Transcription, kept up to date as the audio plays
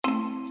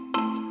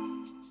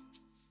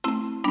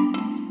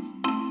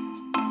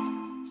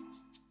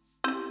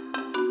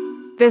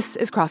This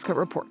is Crosscut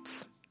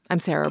Reports. I'm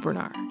Sarah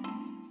Bernard.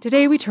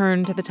 Today we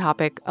turn to the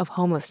topic of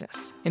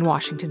homelessness in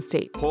Washington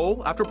state.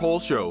 Poll after poll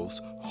shows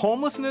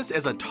homelessness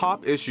is a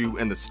top issue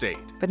in the state.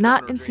 But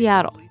not in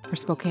Seattle or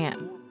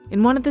Spokane.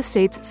 In one of the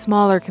state's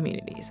smaller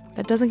communities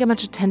that doesn't get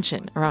much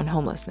attention around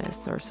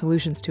homelessness or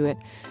solutions to it,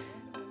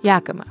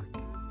 Yakima.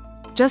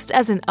 Just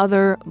as in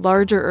other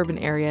larger urban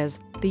areas,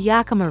 the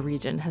Yakima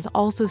region has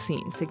also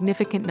seen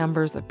significant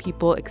numbers of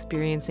people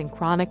experiencing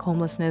chronic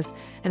homelessness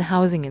and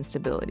housing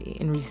instability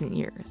in recent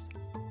years.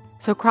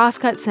 So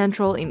Crosscut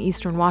Central in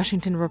Eastern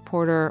Washington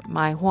reporter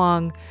Mai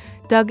Huang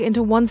dug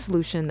into one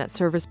solution that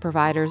service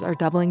providers are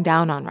doubling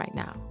down on right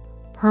now: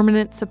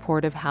 permanent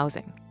supportive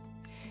housing.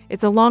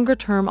 It's a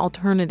longer-term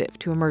alternative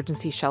to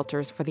emergency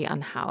shelters for the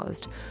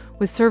unhoused,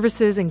 with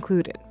services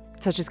included,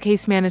 such as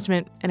case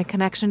management and a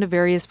connection to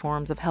various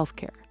forms of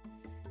healthcare.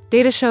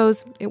 Data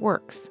shows it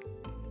works,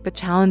 but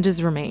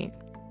challenges remain,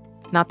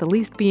 not the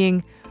least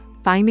being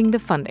finding the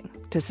funding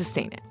to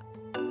sustain it.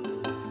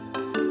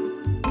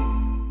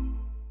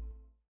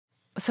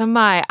 So,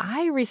 Mai,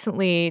 I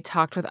recently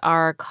talked with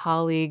our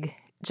colleague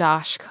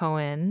Josh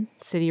Cohen,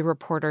 city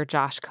reporter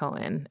Josh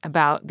Cohen,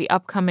 about the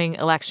upcoming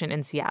election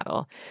in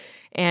Seattle.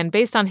 And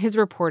based on his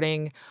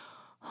reporting,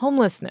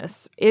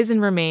 homelessness is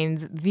and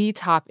remains the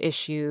top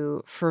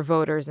issue for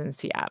voters in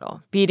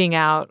Seattle, beating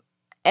out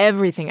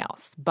everything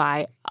else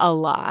by a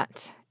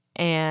lot.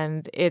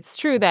 And it's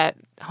true that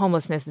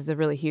homelessness is a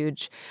really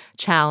huge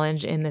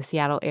challenge in the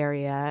Seattle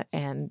area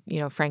and,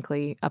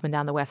 frankly, up and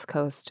down the West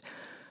Coast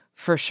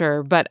for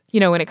sure. But,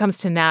 when it comes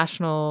to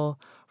national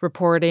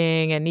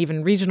reporting and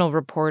even regional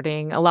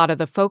reporting, a lot of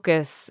the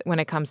focus when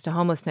it comes to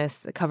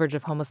homelessness, coverage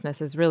of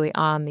homelessness, is really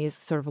on these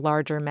sort of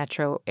larger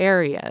metro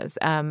areas.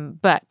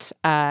 But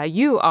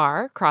you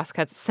are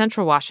Crosscut's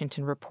Central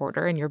Washington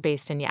reporter, and you're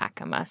based in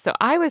Yakima. So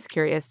I was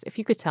curious if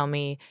you could tell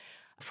me,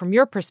 from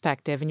your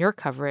perspective and your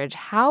coverage,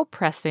 how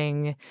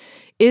pressing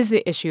is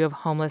the issue of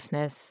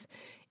homelessness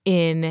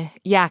in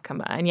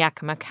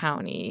Yakima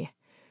County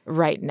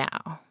right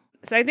now?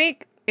 So I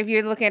think if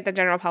you're looking at the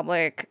general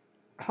public,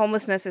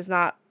 homelessness is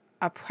not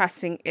a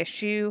pressing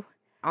issue.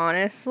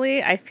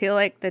 Honestly, I feel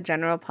like the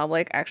general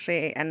public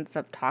actually ends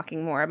up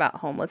talking more about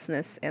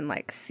homelessness in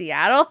like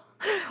Seattle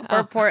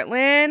or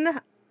Portland.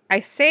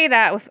 I say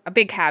that with a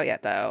big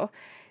caveat though.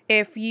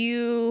 If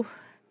you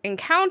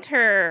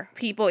encounter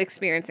people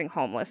experiencing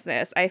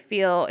homelessness, I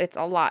feel it's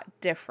a lot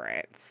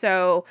different.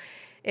 So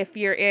if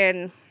you're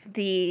in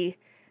the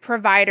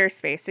provider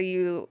space, so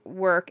you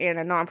work in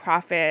a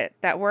nonprofit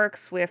that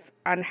works with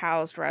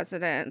unhoused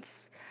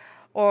residents,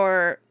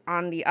 or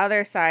on the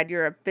other side,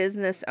 you're a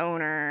business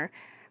owner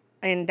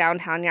in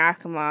downtown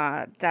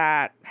Yakima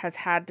that has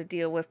had to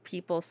deal with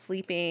people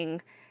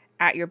sleeping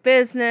at your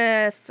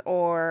business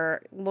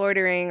or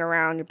loitering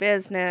around your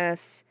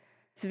business,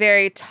 it's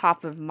very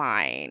top of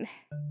mind.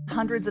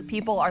 Hundreds of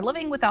people are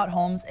living without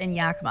homes in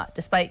Yakima,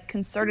 despite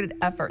concerted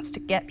efforts to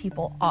get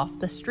people off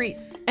the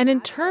streets. And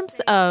in terms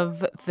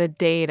of the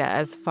data,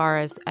 as far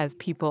as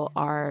people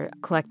are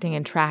collecting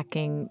and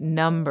tracking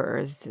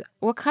numbers,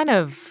 what kind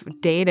of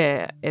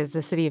data is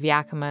the city of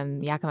Yakima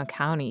and Yakima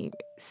County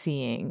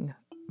seeing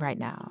right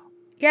now?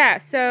 Yeah,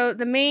 so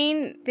the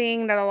main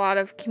thing that a lot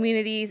of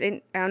communities,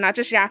 in not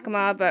just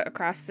Yakima, but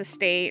across the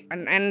state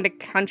and the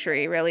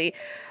country, really,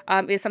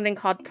 is something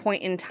called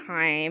point in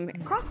time.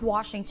 Across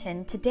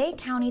Washington, today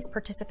counties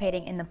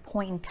participating in the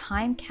point in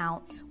time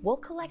count will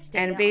collect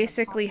data. And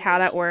basically how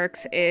that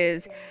works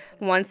is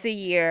once a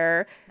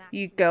year,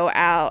 you go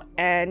out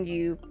and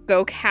you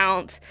go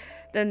count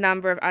the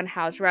number of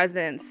unhoused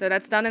residents. So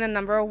that's done in a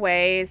number of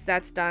ways.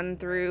 That's done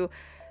through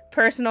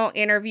personal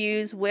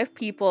interviews with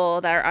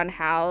people that are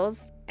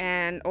unhoused,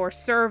 and or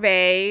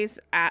surveys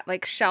at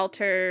like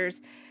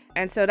shelters.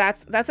 And so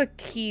that's a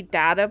key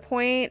data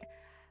point.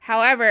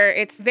 However,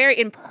 it's very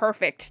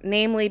imperfect,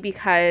 namely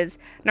because,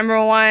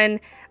 number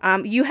one,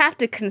 you have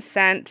to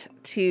consent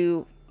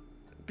to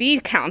be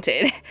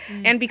counted.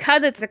 And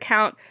because it's a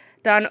count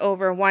done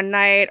over one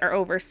night or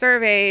over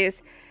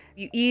surveys,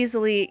 you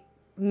easily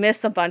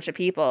miss a bunch of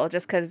people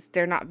just because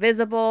they're not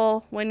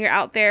visible when you're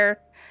out there.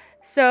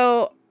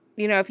 So,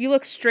 if you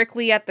look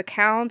strictly at the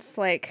counts,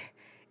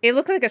 it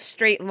looked like a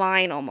straight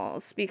line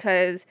almost,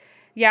 because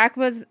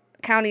Yakima's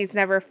counties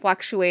never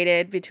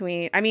fluctuated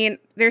between,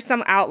 there's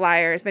some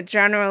outliers, but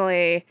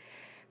generally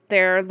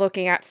they're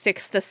looking at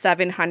 600 to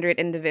 700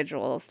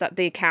 individuals that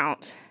they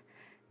count,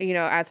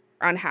 as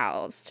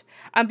unhoused.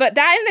 But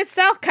that in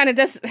itself kind of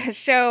does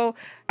show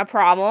a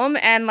problem.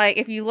 And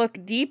if you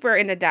look deeper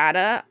into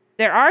data,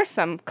 there are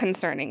some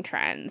concerning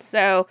trends.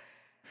 So,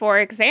 for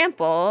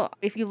example,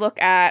 if you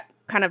look at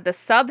kind of the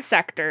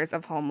subsectors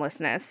of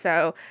homelessness,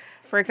 so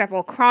for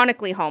example,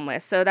 chronically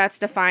homeless. So that's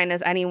defined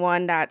as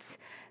anyone that's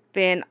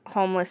been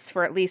homeless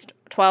for at least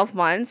 12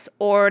 months,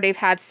 or they've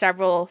had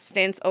several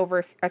stints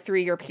over a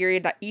 3-year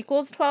period that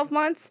equals 12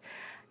 months.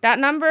 That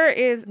number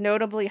is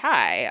notably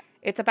high.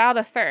 It's about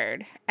a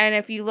third. And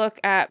if you look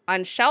at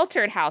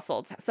unsheltered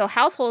households, so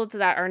households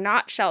that are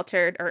not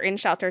sheltered or in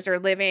shelters or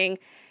living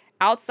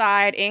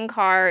outside, in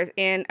cars,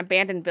 in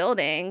abandoned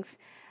buildings,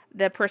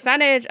 the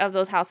percentage of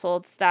those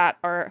households that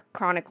are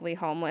chronically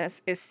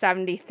homeless is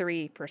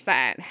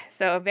 73%.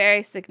 So a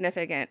very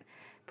significant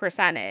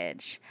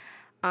percentage.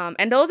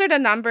 And those are the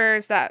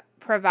numbers that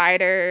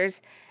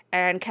providers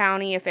and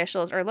county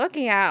officials are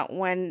looking at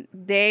when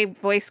they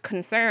voice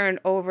concern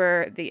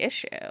over the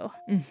issue.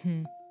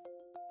 Mm-hmm.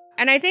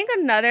 And I think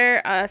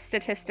another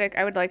statistic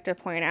I would like to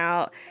point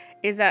out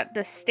is that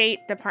the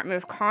State Department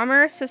of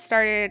Commerce has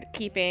started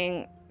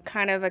keeping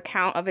kind of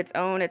account of its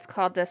own. It's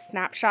called the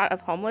Snapshot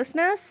of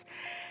Homelessness.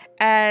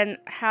 And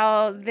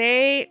how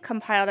they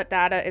compile that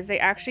data is they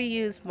actually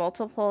use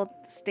multiple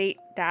state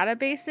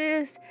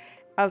databases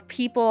of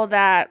people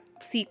that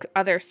seek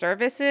other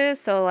services,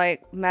 so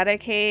like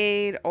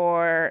Medicaid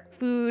or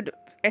food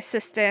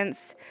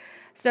assistance.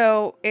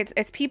 So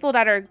it's people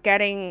that are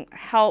getting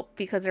help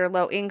because they're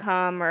low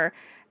income or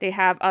they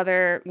have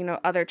other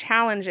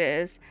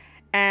challenges.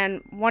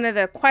 And one of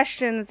the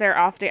questions they're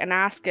often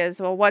asked is,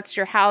 well, what's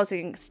your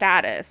housing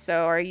status?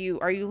 So are you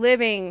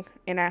living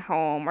in a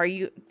home?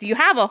 Do you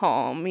have a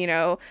home?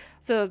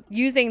 So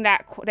using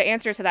the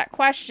answer to that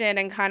question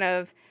and kind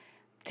of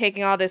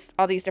taking all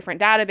these different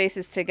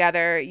databases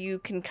together, you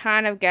can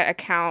kind of get a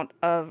count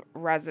of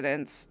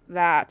residents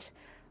that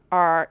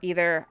are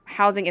either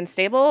housing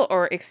unstable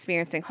or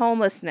experiencing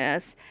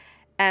homelessness.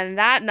 And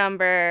that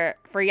number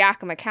for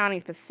Yakima County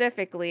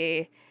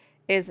specifically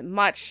is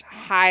much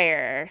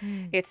higher.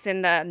 It's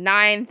in the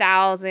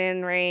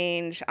 9,000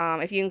 range.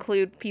 If you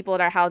include people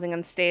that are housing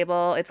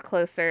unstable, it's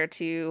closer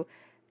to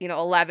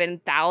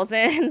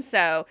 11,000.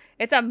 So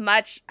it's a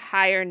much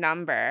higher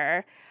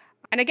number.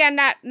 And again,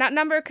 that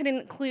number could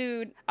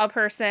include a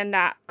person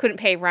that couldn't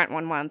pay rent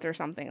 1 month or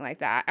something like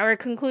that, or it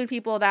could include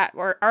people that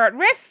are at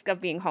risk of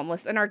being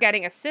homeless and are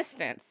getting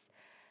assistance.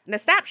 And the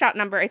snapshot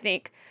number, I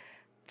think,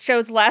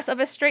 shows less of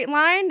a straight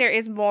line. There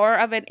is more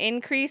of an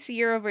increase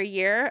year over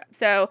year.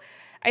 So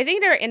I think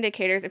there are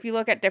indicators, if you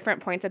look at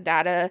different points of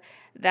data,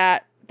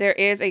 that there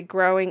is a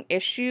growing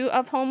issue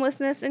of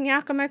homelessness in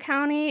Yakima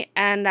County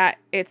and that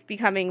it's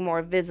becoming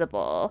more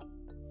visible.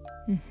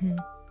 Mm-hmm.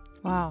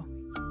 Wow.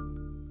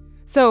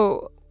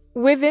 So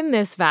within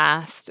this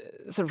vast,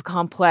 sort of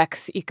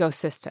complex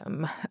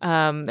ecosystem,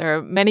 there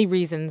are many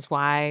reasons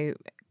why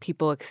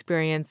people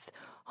experience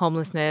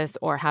homelessness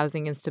or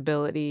housing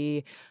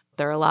instability.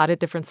 There are a lot of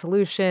different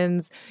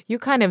solutions. You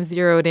kind of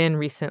zeroed in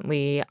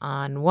recently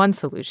on one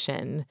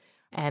solution,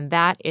 and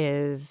that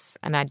is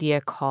an idea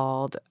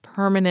called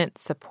permanent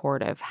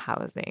supportive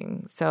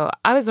housing. So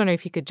I was wondering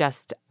if you could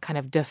just kind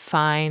of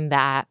define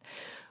that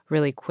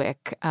really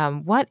quick.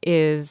 What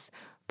is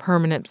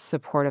permanent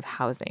supportive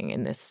housing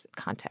in this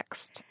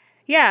context?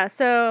 Yeah,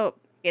 so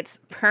it's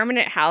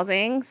permanent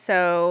housing,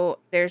 so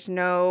there's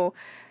no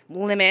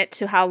limit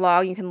to how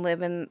long you can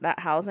live in that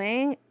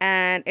housing,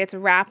 and it's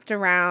wrapped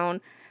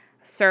around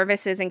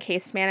services and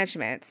case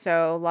management.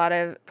 So a lot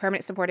of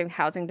permanent supportive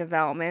housing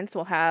developments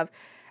will have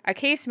a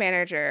case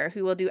manager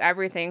who will do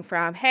everything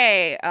from,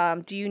 hey,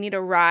 do you need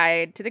a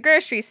ride to the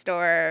grocery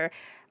store?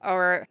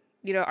 Or,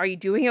 are you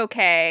doing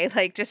okay?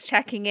 Like just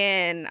checking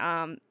in,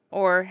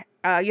 or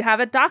you have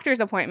a doctor's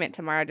appointment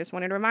tomorrow. Just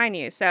wanted to remind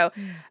you. So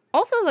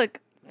also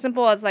like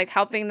simple as like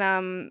helping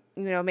them,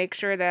 make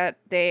sure that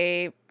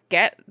they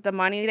get the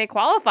money they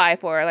qualify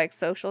for, like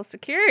Social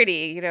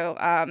Security.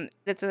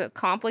 It's a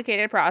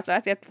complicated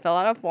process. You have to fill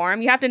out a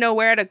form. You have to know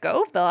where to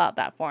go fill out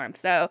that form.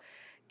 So,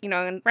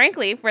 and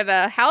frankly, for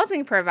the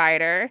housing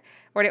provider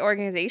or the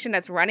organization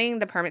that's running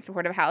the permanent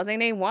supportive housing,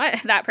 they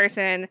want that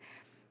person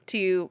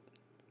to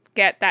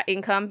get that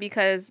income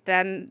because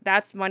then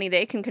that's money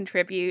they can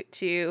contribute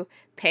to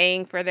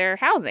paying for their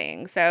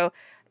housing. So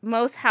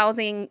most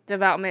housing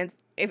developments,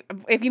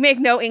 if you make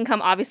no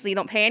income, obviously you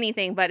don't pay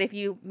anything. But if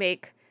you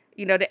make,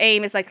 the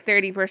aim is like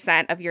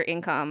 30% of your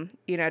income,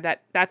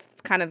 that's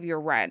kind of your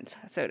rent,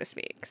 so to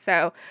speak.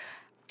 So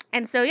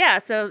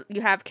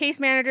you have case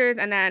managers,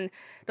 and then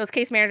those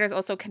case managers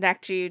also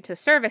connect you to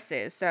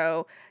services.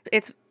 So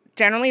it's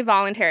generally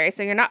voluntary.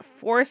 So you're not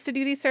forced to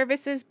do these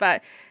services,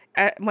 but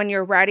when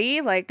you're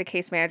ready, like the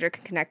case manager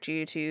can connect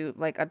you to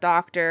like a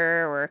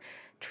doctor or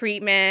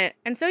treatment.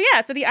 And so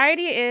the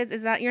idea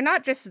is that you're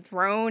not just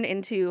thrown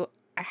into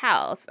a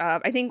house.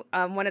 I think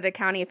one of the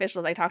county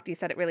officials I talked to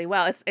said it really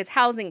well. It's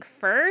housing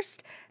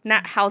first,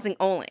 not housing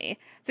only.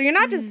 So you're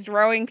not just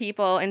throwing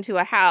people into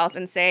a house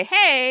and say,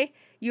 hey,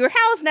 you're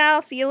housed now,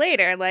 see you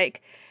later.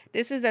 Like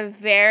this is a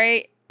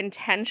very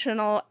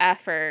intentional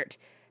effort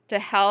to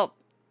help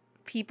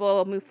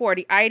people move forward.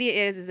 The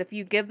idea is if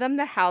you give them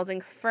the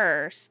housing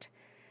first,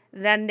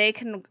 then they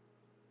can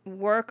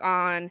work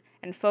on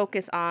and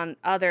focus on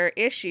other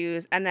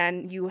issues, and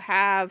then you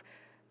have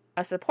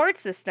a support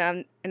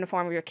system in the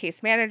form of your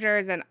case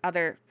managers and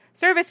other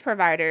service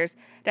providers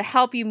to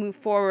help you move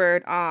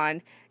forward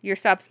on your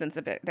substance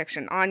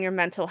addiction, on your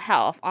mental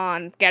health,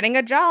 on getting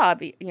a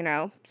job,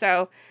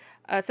 So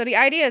the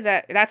idea is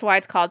that's why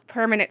it's called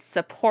permanent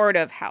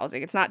supportive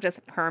housing. It's not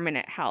just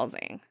permanent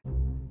housing.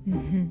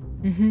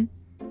 Mm-hmm. Mm-hmm.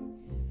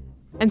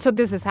 And so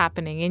this is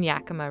happening in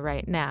Yakima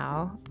right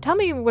now. Tell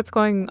me what's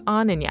going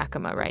on in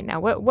Yakima right now.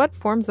 What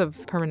forms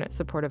of permanent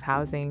supportive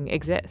housing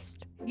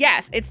exist?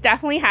 Yes, it's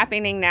definitely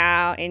happening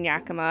now in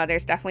Yakima.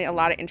 There's definitely a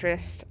lot of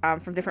interest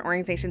from different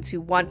organizations who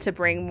want to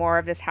bring more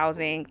of this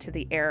housing to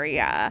the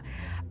area.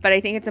 But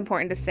I think it's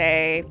important to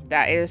say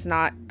that it is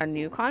not a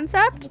new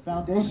concept. The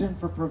foundation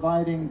for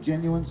providing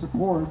genuine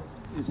support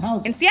is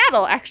housing. In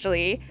Seattle,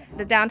 actually,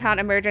 the Downtown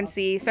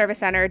Emergency Service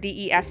Center,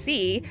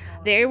 DESC,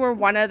 they were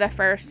one of the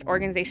first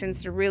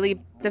organizations to really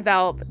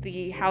develop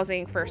the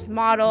housing first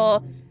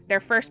model. Their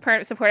first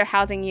permanent supportive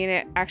housing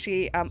unit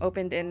actually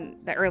opened in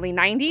the early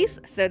 90s,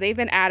 so they've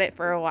been at it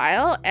for a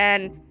while,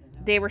 and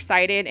they were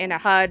cited in a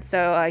HUD,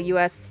 so a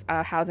U.S.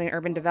 Housing and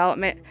Urban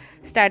Development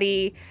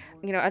study,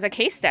 as a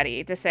case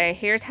study to say,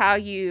 here's how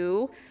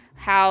you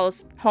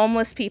house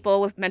homeless people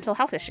with mental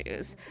health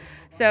issues.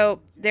 So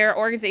there are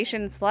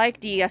organizations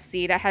like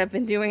DESC that have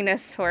been doing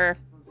this for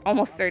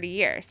almost 30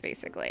 years,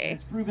 basically.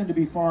 It's proven to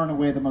be far and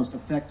away the most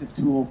effective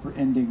tool for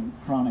ending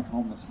chronic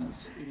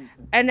homelessness.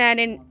 And then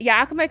in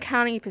Yakima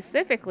County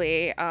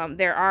specifically,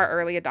 there are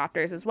early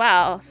adopters as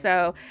well.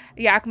 So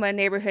Yakima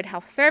Neighborhood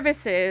Health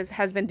Services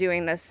has been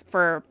doing this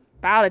for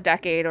about a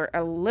decade or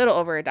a little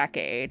over a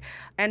decade.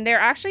 And they're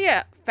actually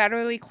a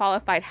federally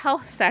qualified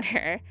health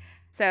center.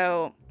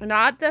 So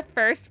not the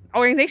first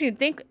organization you'd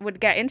think would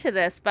get into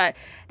this, but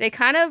they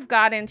kind of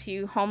got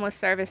into homeless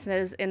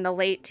services in the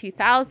late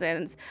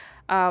 2000s.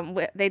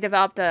 They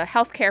developed a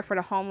healthcare for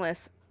the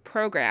homeless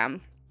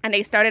program, and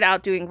they started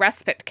out doing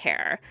respite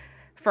care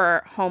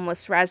for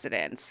homeless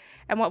residents.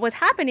 And what was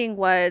happening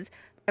was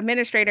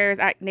administrators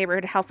at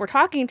Neighborhood Health were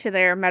talking to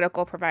their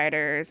medical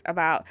providers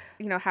about,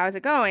 how is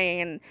it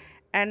going?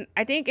 And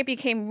I think it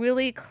became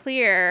really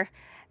clear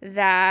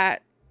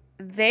that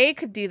they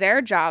could do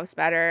their jobs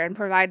better and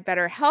provide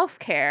better health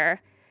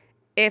care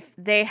if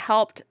they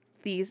helped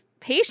these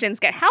patients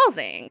get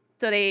housing.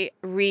 So they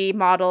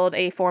remodeled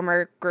a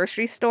former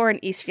grocery store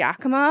in East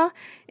Yakima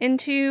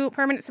into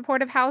permanent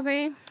supportive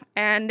housing.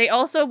 And they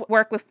also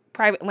work with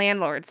private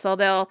landlords. So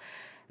they'll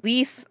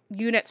lease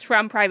units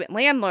from private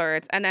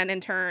landlords and then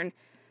in turn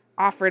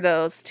offer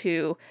those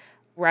to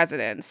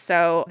residents.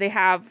 So they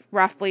have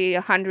roughly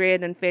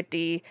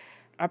 150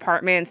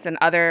 apartments and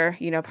other,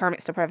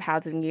 permanent supportive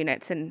housing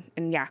units in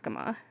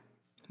Yakima.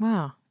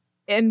 Wow.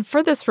 And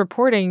for this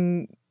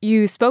reporting,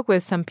 you spoke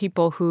with some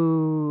people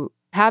who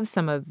have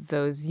some of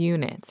those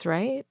units,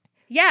 right?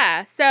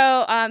 Yeah.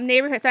 So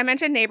neighborhood. So I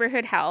mentioned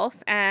Neighborhood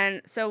Health,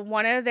 and so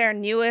one of their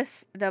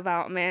newest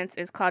developments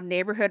is called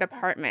Neighborhood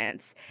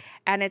Apartments,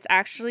 and it's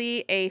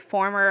actually a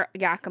former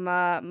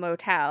Yakima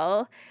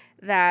motel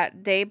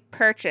that they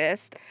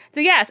purchased. So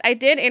yes, I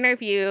did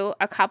interview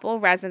a couple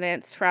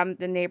residents from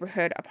the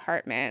Neighborhood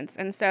Apartments,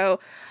 and so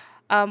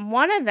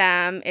one of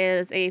them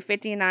is a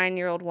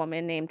 59-year-old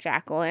woman named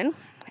Jacqueline.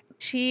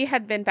 She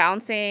had been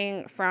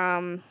bouncing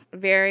from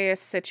various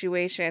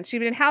situations. She'd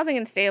been housing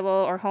unstable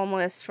or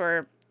homeless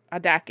for a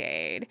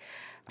decade.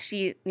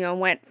 She,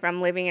 went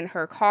from living in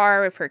her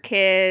car with her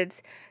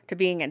kids to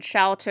being in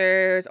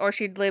shelters, or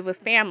she'd live with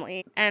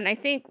family. And I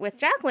think with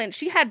Jacqueline,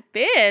 she had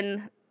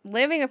been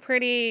living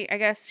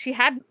she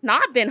had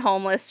not been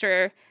homeless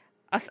for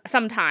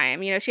some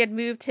time. She had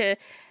moved to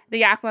the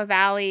Yakima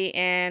Valley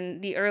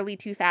in the early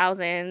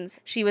 2000s.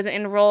 She was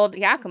enrolled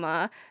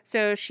Yakima,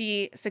 so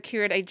she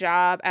secured a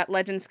job at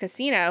Legends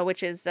Casino,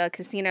 which is the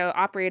casino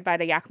operated by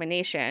the Yakima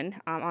Nation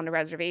on the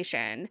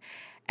reservation.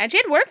 And she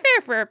had worked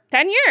there for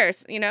 10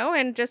 years,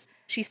 and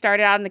she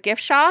started out in the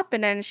gift shop,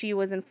 and then she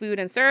was in food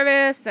and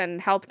service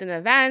and helped in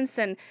events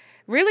and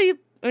really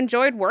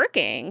enjoyed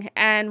working.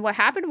 And what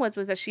happened was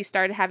that she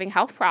started having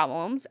health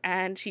problems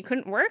and she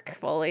couldn't work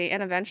fully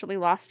and eventually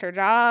lost her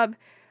job,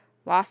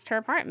 lost her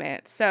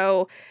apartment.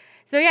 So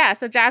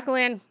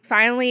Jacqueline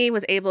finally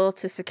was able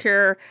to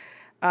secure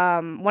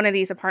one of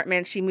these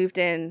apartments. She moved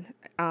in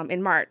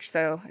March.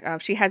 So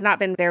she has not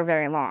been there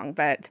very long,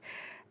 but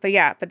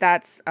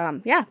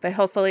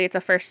hopefully it's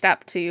a first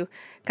step to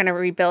kind of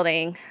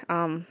rebuilding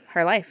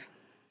her life.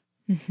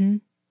 Mm-hmm.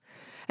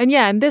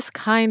 And this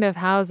kind of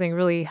housing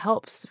really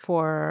helps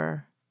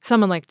for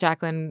someone like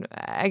Jacqueline,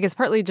 I guess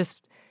partly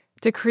just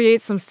to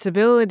create some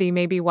stability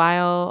maybe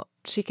while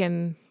she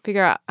can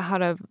figure out how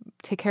to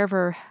take care of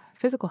her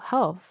physical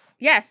health.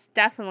 Yes,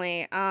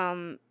 definitely.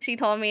 She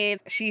told me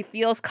she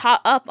feels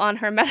caught up on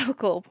her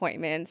medical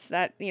appointments,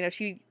 that,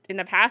 she in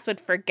the past would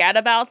forget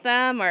about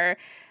them or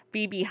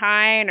be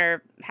behind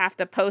or have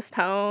to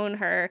postpone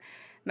her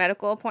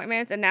medical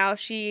appointments. And now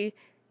she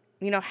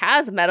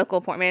has medical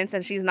appointments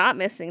and she's not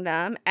missing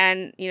them.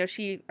 And,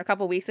 she, a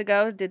couple weeks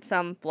ago, did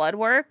some blood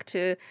work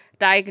to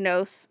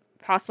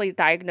possibly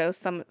diagnose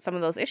some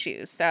of those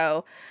issues.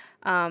 So,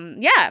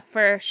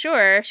 for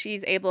sure,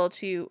 she's able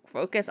to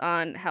focus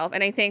on health.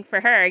 And I think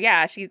for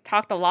her, she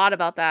talked a lot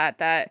about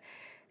that,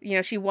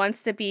 she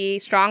wants to be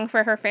strong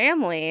for her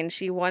family and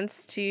she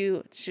wants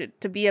to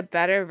be a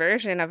better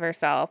version of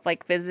herself,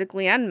 like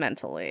physically and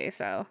mentally.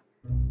 So.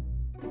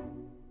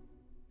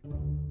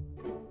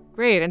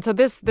 Great. And so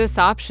this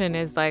option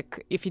is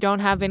like, if you don't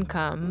have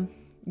income,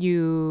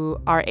 you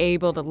are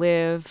able to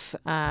live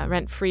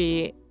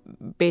rent-free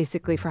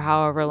basically for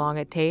however long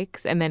it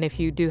takes. And then if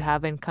you do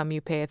have income,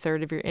 you pay a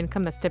third of your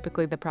income. That's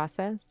typically the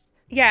process.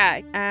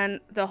 Yeah, and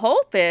the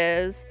hope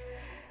is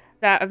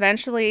that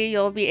eventually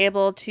you'll be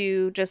able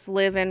to just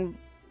live in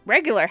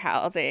regular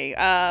housing.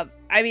 I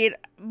mean,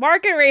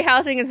 market rate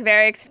housing is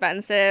very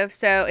expensive,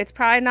 so it's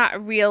probably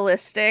not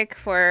realistic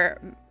for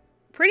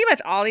pretty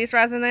much all these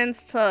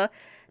residents to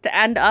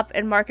end up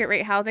in market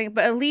rate housing,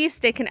 but at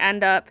least they can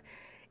end up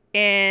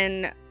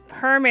in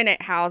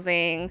permanent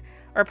housing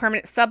or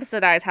permanent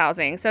subsidized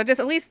housing. So just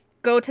at least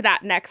go to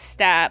that next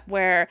step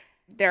where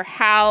they're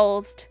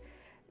housed,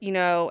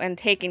 and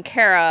taken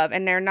care of,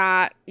 and they're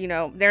not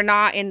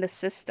in the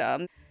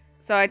system.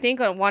 So I think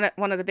one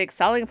of the big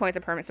selling points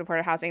of permanent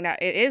supportive housing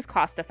that it is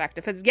cost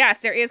effective, because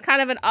yes, there is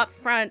kind of an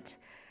upfront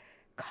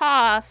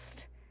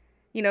cost,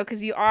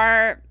 because you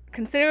are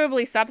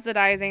considerably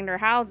subsidizing their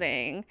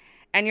housing,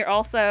 and you're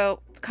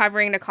also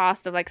covering the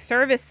cost of like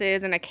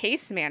services and a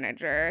case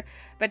manager.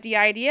 But the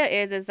idea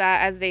is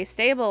that as they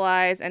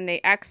stabilize and they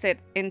exit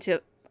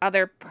into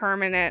other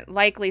permanent,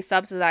 likely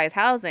subsidized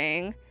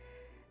housing,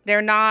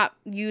 they're not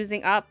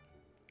using up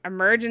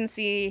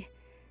emergency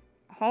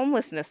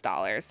homelessness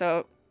dollars.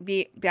 So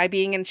by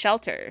being in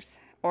shelters,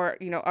 or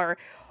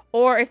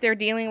if they're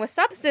dealing with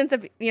substance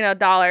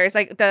dollars,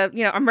 like the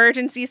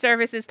emergency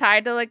services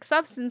tied to like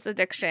substance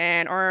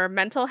addiction or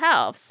mental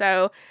health.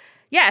 So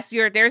yes,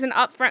 there's an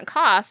upfront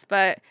cost,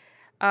 but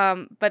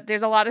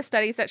there's a lot of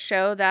studies that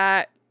show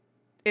that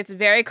it's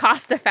very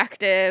cost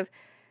effective,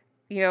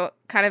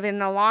 kind of in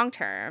the long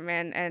term,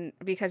 and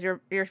because you're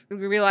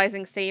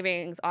realizing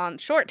savings on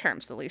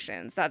short-term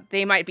solutions that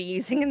they might be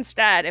using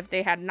instead if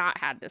they had not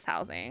had this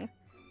housing.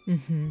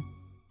 Mm-hmm.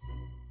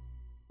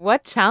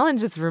 What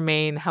challenges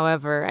remain,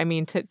 however, I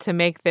mean, to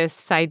make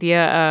this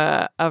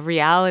idea a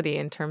reality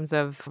in terms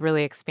of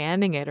really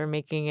expanding it or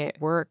making it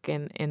work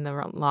in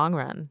the long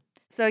run?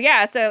 So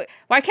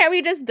why can't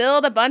we just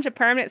build a bunch of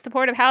permanent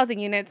supportive housing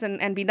units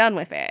and be done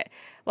with it?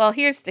 Well,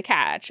 here's the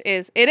catch: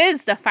 it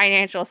is the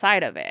financial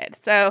side of it.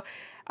 So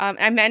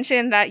I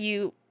mentioned that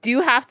you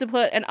do have to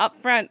put an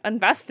upfront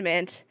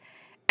investment,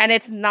 and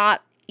it's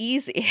not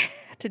easy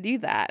to do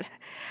that.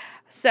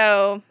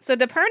 So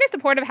the permanent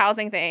supportive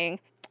housing thing,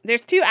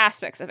 there's two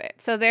aspects of it.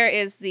 So there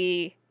is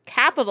the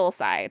capital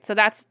side. So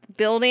that's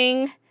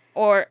building,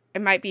 or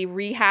it might be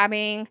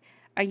rehabbing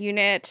a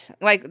unit,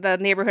 like the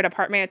neighborhood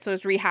apartment. So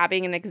it's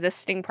rehabbing an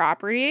existing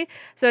property.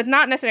 So it's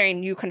not necessarily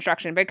new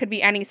construction, but it could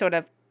be any sort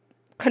of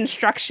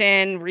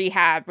construction,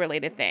 rehab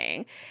related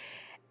thing.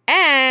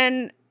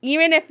 And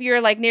even if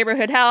you're like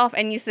neighborhood health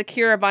and you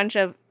secure a bunch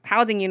of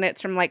housing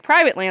units from like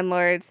private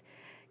landlords,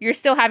 you're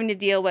still having to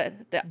deal with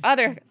the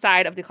other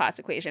side of the cost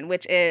equation,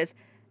 which is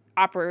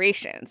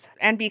operations.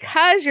 And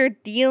because you're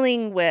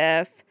dealing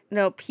with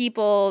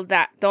people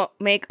that don't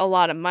make a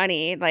lot of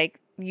money, like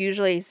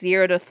usually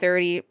 0 to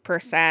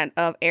 30%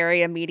 of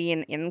area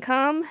median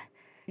income,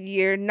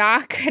 you're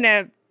not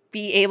gonna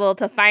be able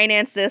to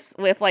finance this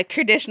with like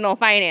traditional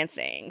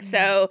financing. Mm-hmm.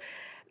 So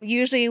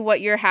usually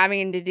what you're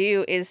having to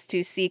do is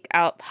to seek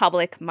out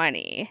public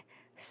money.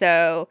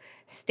 So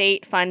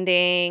state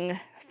funding,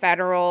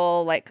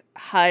 federal like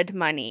HUD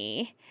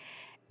money.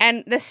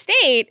 And the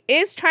state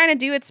is trying to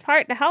do its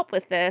part to help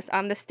with this.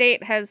 The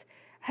state has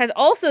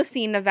also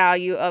seen the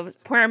value of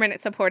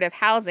permanent supportive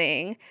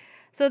housing.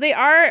 So they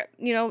are,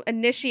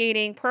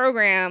 initiating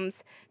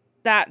programs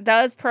that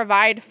does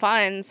provide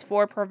funds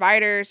for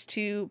providers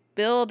to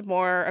build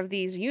more of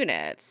these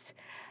units.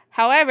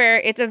 However,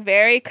 it's a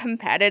very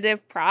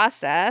competitive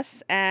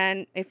process.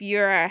 And if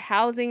you're a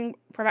housing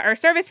provider or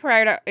service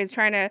provider is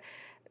trying to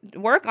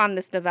work on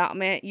this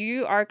development,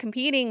 you are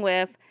competing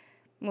with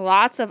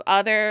lots of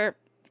other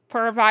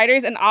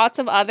providers and lots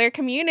of other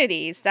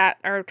communities that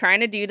are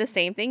trying to do the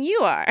same thing you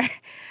are.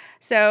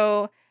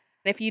 So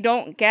if you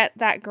don't get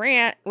that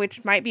grant,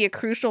 which might be a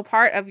crucial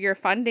part of your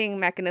funding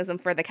mechanism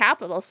for the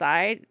capital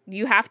side,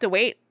 you have to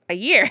wait a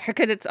year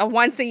because it's a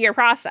once-a-year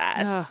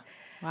process. Oh,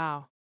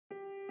 wow.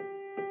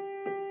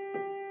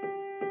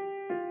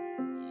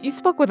 You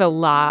spoke with a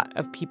lot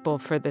of people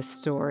for this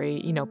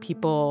story,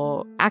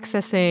 people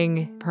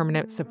accessing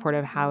permanent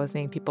supportive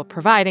housing, people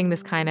providing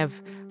this kind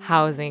of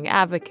housing,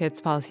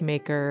 advocates,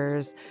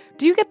 policymakers.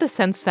 Do you get the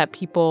sense that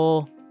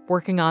people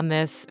working on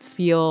this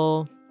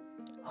feel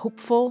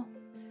hopeful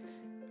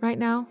right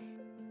now?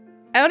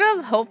 I don't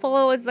know if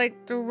hopeful is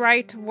like the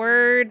right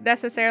word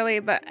necessarily,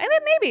 but I mean,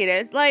 maybe it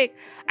is. Like,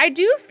 I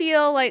do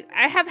feel like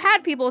I have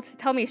had people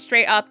tell me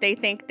straight up they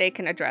think they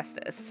can address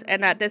this,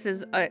 and that this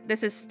is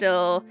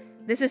still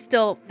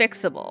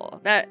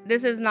fixable. That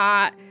this is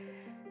not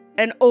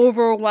an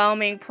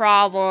overwhelming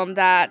problem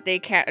that they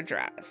can't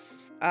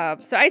address.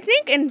 So I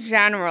think in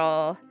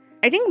general,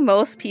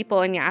 most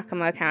people in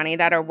Yakima County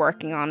that are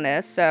working on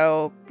this,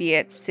 so be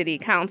it city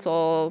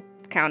council,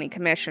 county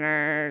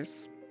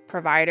commissioners,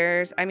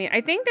 providers,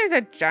 I think there's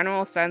a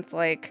general sense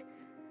like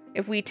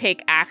if we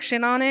take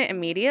action on it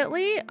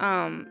immediately,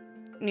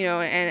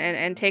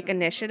 and take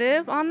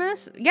initiative on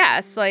this,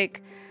 yes,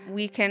 like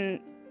we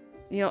can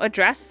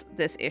address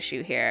this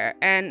issue here.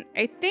 And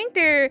I think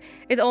there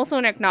is also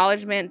an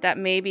acknowledgement that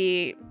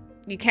maybe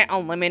you can't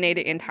eliminate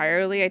it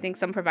entirely. I think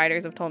some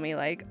providers have told me,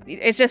 like,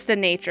 it's just the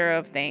nature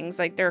of things.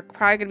 Like, there are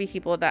probably going to be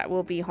people that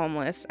will be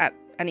homeless at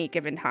any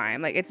given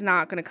time. Like, it's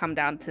not going to come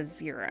down to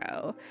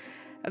zero.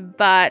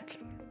 But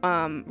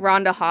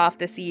Rhonda Hoff,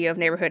 the CEO of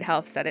Neighborhood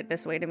Health, said it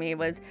this way to me,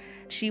 was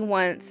she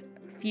wants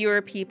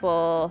fewer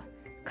people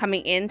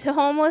coming into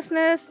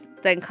homelessness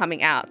than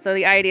coming out. So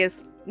the idea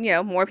is,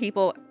 more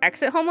people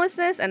exit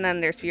homelessness, and then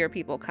there's fewer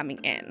people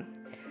coming in.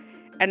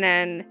 And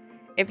then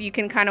if you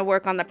can kind of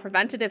work on the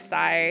preventative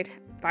side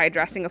by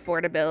addressing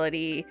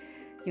affordability,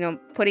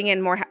 putting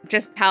in more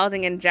just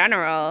housing in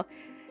general,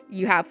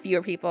 you have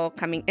fewer people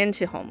coming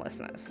into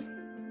homelessness.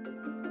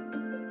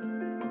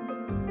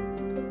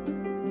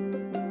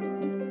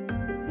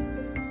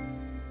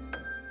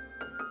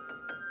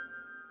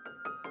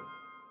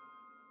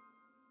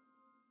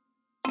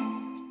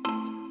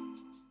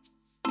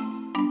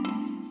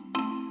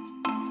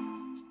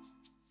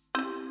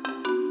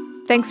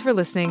 Thanks for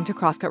listening to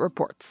Crosscut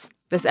Reports.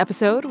 This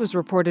episode was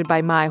reported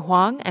by Mai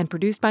Huang and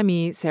produced by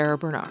me, Sarah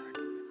Bernard.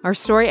 Our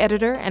story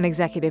editor and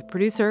executive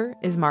producer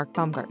is Mark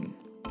Baumgarten.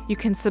 You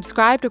can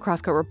subscribe to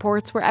Crosscut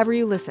Reports wherever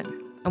you listen.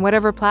 And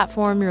whatever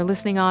platform you're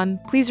listening on,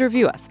 please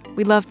review us.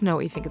 We'd love to know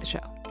what you think of the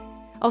show.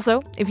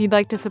 Also, if you'd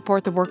like to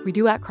support the work we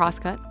do at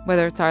Crosscut,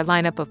 whether it's our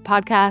lineup of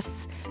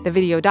podcasts, the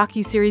video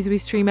docuseries we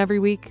stream every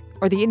week,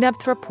 or the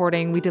in-depth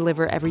reporting we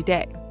deliver every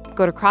day,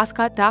 go to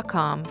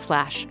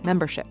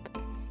crosscut.com/membership.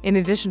 In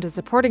addition to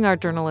supporting our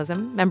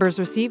journalism, members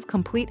receive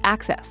complete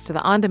access to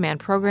the on-demand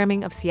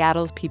programming of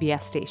Seattle's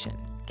PBS station,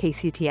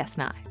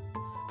 KCTS9.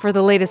 For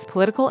the latest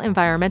political,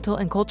 environmental,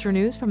 and culture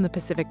news from the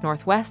Pacific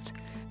Northwest,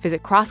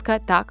 visit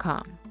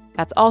crosscut.com.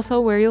 That's also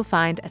where you'll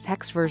find a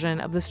text version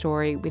of the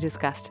story we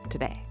discussed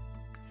today.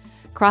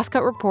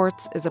 Crosscut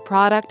Reports is a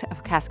product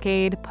of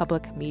Cascade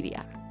Public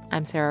Media.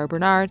 I'm Sarah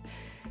Bernard.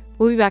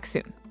 We'll be back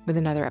soon with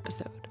another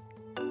episode.